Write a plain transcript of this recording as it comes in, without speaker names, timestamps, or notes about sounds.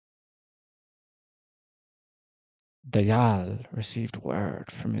The Jarl received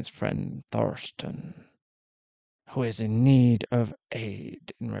word from his friend Thorsten, who is in need of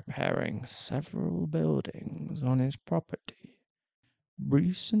aid in repairing several buildings on his property,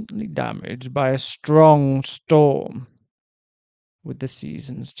 recently damaged by a strong storm. With the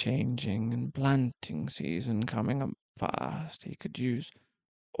seasons changing and planting season coming up fast, he could use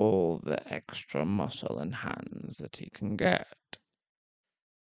all the extra muscle and hands that he can get.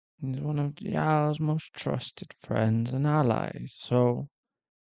 He's one of Jarl's most trusted friends and allies, so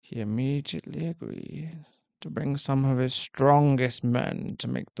he immediately agrees to bring some of his strongest men to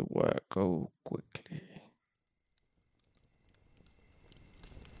make the work go quickly.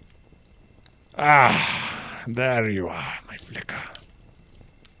 Ah, there you are, my flicker.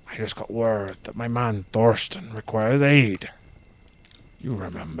 I just got word that my man Thorsten requires aid. You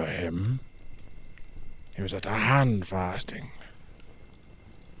remember him? He was at a hand fasting.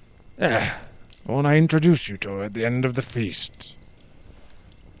 The one I introduced you to at the end of the feast.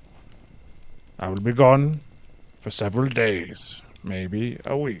 I will be gone for several days, maybe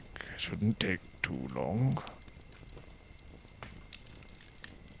a week. Shouldn't take too long.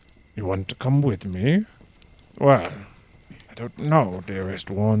 You want to come with me? Well, I don't know, dearest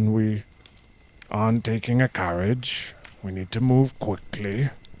one. We aren't taking a carriage. We need to move quickly.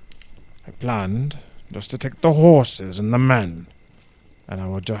 I planned just to take the horses and the men, and I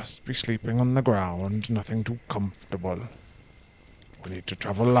will just be sleeping on the ground, nothing too comfortable. We need to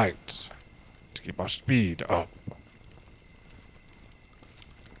travel light to keep our speed up.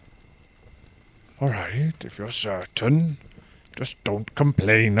 All right, if you're certain, just don't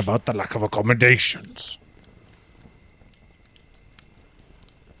complain about the lack of accommodations.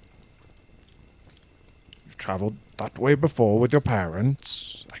 You've traveled that way before with your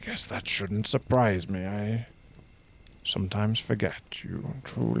parents. I guess that shouldn't surprise me. I sometimes forget you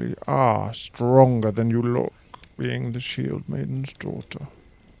truly are stronger than you look, being the Shield Maiden's daughter.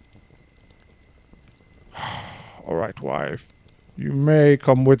 All right, wife. You may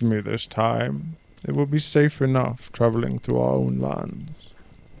come with me this time. It will be safe enough traveling through our own lands.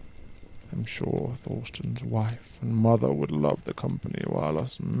 I'm sure Thorsten's wife and mother would love the company while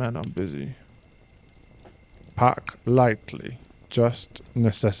us men are busy. Pack lightly. Just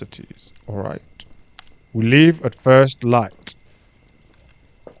necessities, all right? We leave at first light.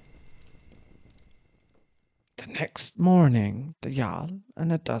 The next morning, the Jarl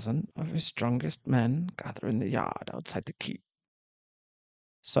and a dozen of his strongest men gather in the yard outside the keep.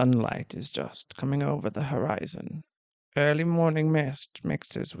 Sunlight is just coming over the horizon. Early morning mist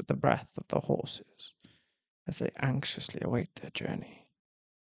mixes with the breath of the horses as they anxiously await their journey.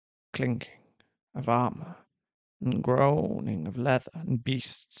 Clinking of armor and groaning of leather and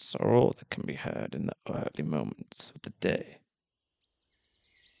beasts are all that can be heard in the early moments of the day.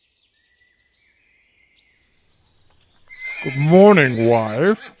 Good morning,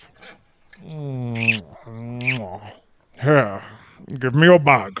 wife. Here, give me your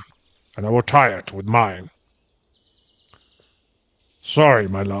bag, and I will tie it with mine. Sorry,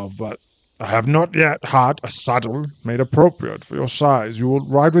 my love, but I have not yet had a saddle made appropriate for your size. You will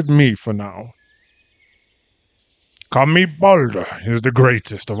ride with me for now. Call me Balder. He is the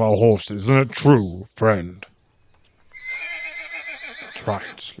greatest of our horses, and a true friend. That's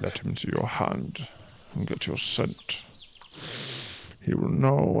right. Let him see your hand and get your scent. He will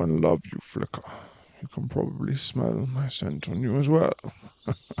know and love you, Flicker. He can probably smell my scent on you as well.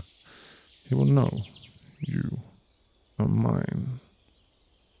 He will know you are mine.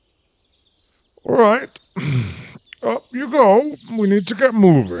 All right. Up you go. We need to get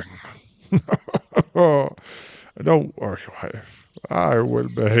moving. Don't worry, wife. I will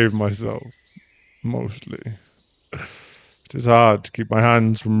behave myself, mostly. It is hard to keep my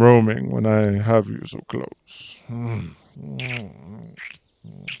hands from roaming when I have you so close.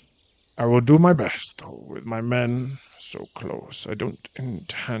 I will do my best, though, with my men so close. I don't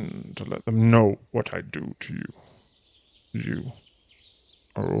intend to let them know what I do to you. You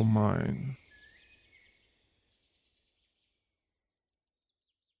are all mine.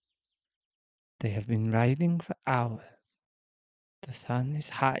 They have been riding for hours. The sun is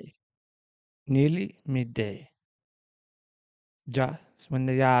high, nearly midday. Just when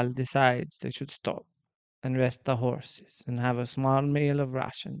the Jarl decides they should stop and rest the horses and have a small meal of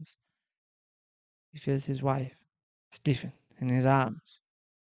rations, he feels his wife stiffen in his arms.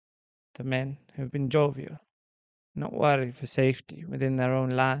 The men have been jovial, not worried for safety within their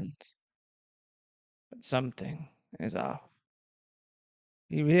own lands. But something is off.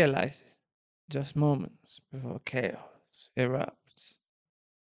 He realizes just moments before chaos erupts.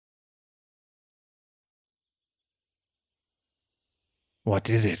 What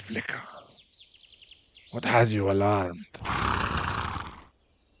is it, Flicker? What has you alarmed?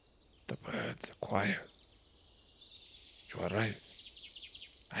 The birds are quiet. You are right.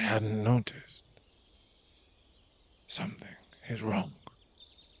 I hadn't noticed. Something is wrong.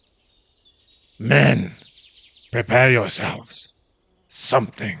 Men, prepare yourselves.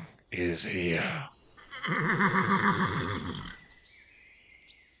 Something is here.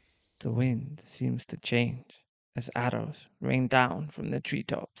 The wind seems to change as arrows rain down from the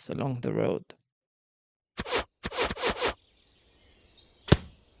treetops along the road.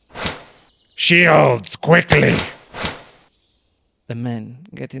 Shields, quickly! The men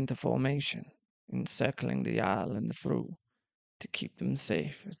get into formation, encircling the Jarl and the Fru to keep them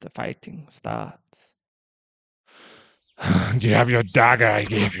safe as the fighting starts. Do you have your dagger I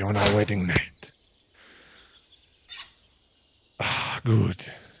gave you on our wedding night? Ah, good.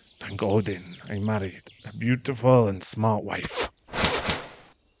 Thank Odin, I married a beautiful and smart wife.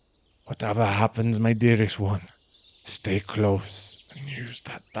 Whatever happens, my dearest one, stay close and use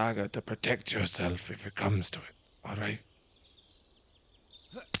that dagger to protect yourself if it comes to it, alright?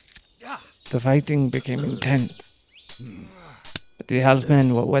 The fighting became intense, but the Jarl's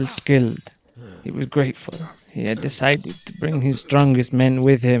men were well skilled. He was grateful. He had decided to bring his strongest men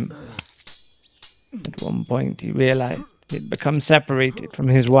with him. At one point, he realized he had become separated from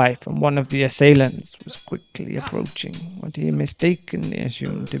his wife, and one of the assailants was quickly approaching what he mistakenly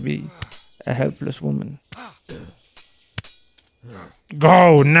assumed to be a helpless woman.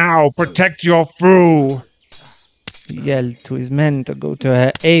 Go now, protect your Fru! He yelled to his men to go to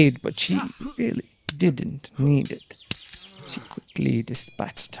her aid, but she really didn't need it. She quickly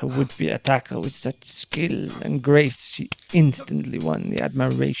dispatched her would-be attacker with such skill and grace she instantly won the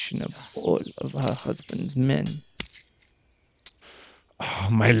admiration of all of her husband's men. Oh,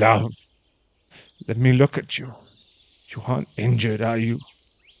 my love, let me look at you. You aren't injured, are you?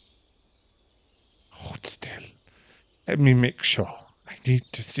 Hold still. Let me make sure. I need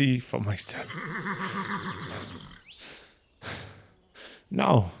to see for myself.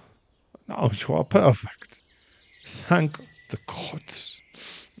 No, no, you are perfect. Thank the gods.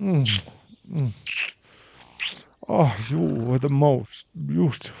 Mm, mm. Oh, you were the most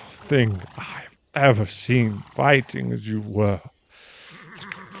beautiful thing I've ever seen, fighting as you were.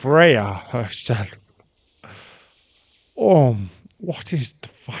 Freya herself. Oh, what is the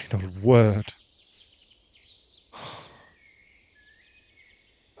final word?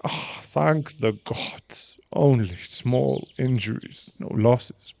 Oh, thank the gods. Only small injuries, no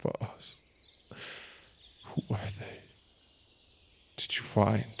losses for us. Who were they? Did you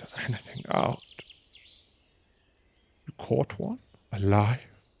find anything out? You caught one? Alive?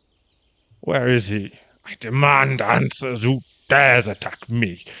 Where is he? I demand answers. Who dares attack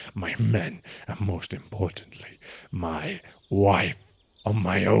me, my men, and most importantly, my wife on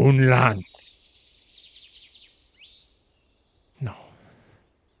my own lands? No.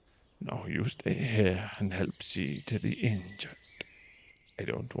 No, you stay here and help see to the injured. I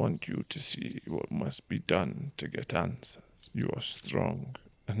don't want you to see what must be done to get answers. You are strong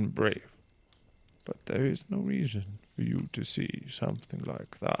and brave. But there is no reason for you to see something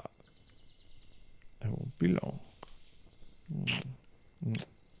like that. I won't be long.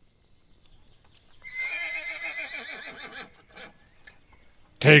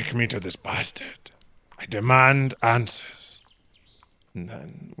 Take me to this bastard. I demand answers. And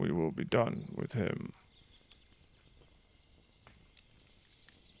then we will be done with him.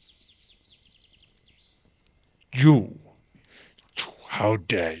 You, how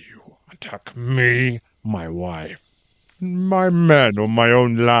dare you attack me, my wife, my men on my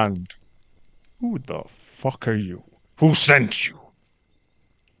own land? Who the fuck are you? Who sent you?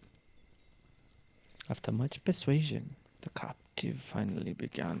 After much persuasion, the captive finally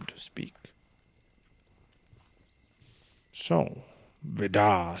began to speak. So,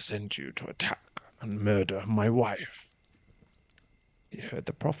 Vidar sent you to attack and murder my wife. He heard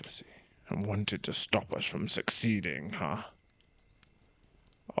the prophecy and wanted to stop us from succeeding, huh?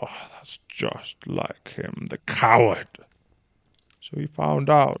 Oh, that's just like him, the coward. So he found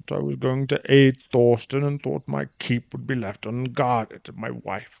out I was going to aid Thorsten and thought my keep would be left unguarded and my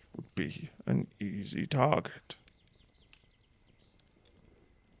wife would be an easy target.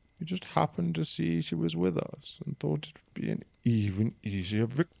 You just happened to see she was with us and thought it would be an even easier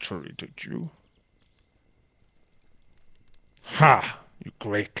victory, did you? Ha! You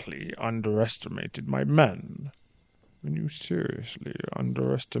greatly underestimated my men. And you seriously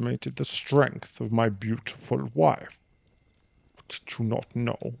underestimated the strength of my beautiful wife. Did you not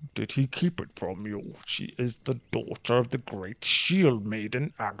know? Did he keep it from you? She is the daughter of the great shield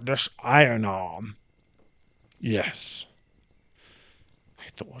maiden Agnes Ironarm. Yes. I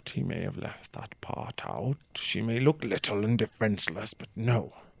thought he may have left that part out. She may look little and defenseless, but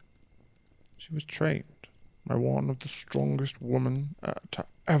no. She was trained by one of the strongest women to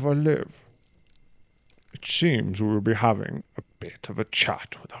ever live. It seems we will be having a bit of a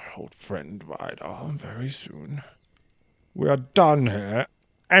chat with our old friend Vidar very soon. We are done here.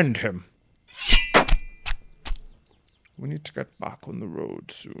 End him. We need to get back on the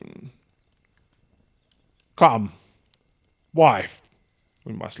road soon. Come, wife.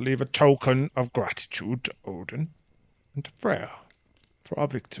 We must leave a token of gratitude to Odin and to Freya for our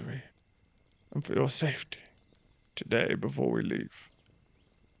victory and for your safety today before we leave.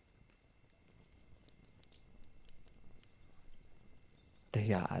 The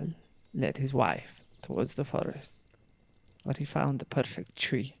Jarl led his wife towards the forest, where he found the perfect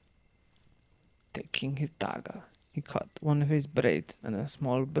tree. Taking his dagger, he cut one of his braids and a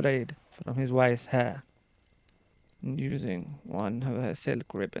small braid from his wife's hair, and using one of her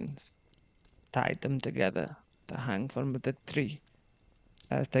silk ribbons, tied them together to hang from the tree,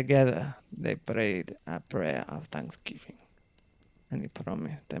 as together they prayed a prayer of thanksgiving, and he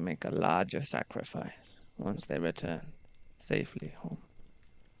promised to make a larger sacrifice once they returned safely home.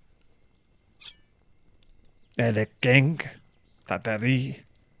 Erik Geng, Tatari,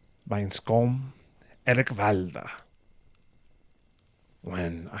 Beinskom, Erik Valda.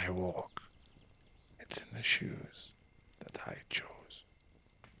 When I walk, it's in the shoes that I chose.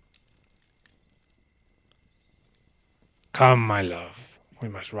 Come, my love, we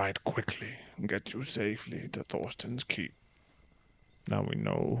must ride quickly and get you safely to Thorsten's keep. Now we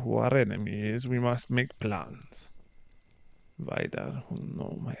know who our enemy is, we must make plans. Vidar will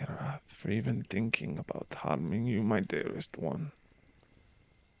know my wrath for even thinking about harming you, my dearest one.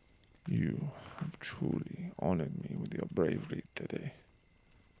 You have truly honored me with your bravery today,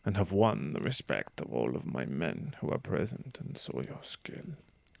 and have won the respect of all of my men who are present and saw your skill.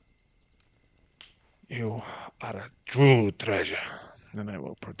 You are a true treasure, and I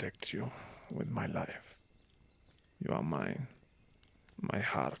will protect you with my life. You are mine, my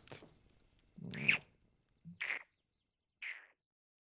heart.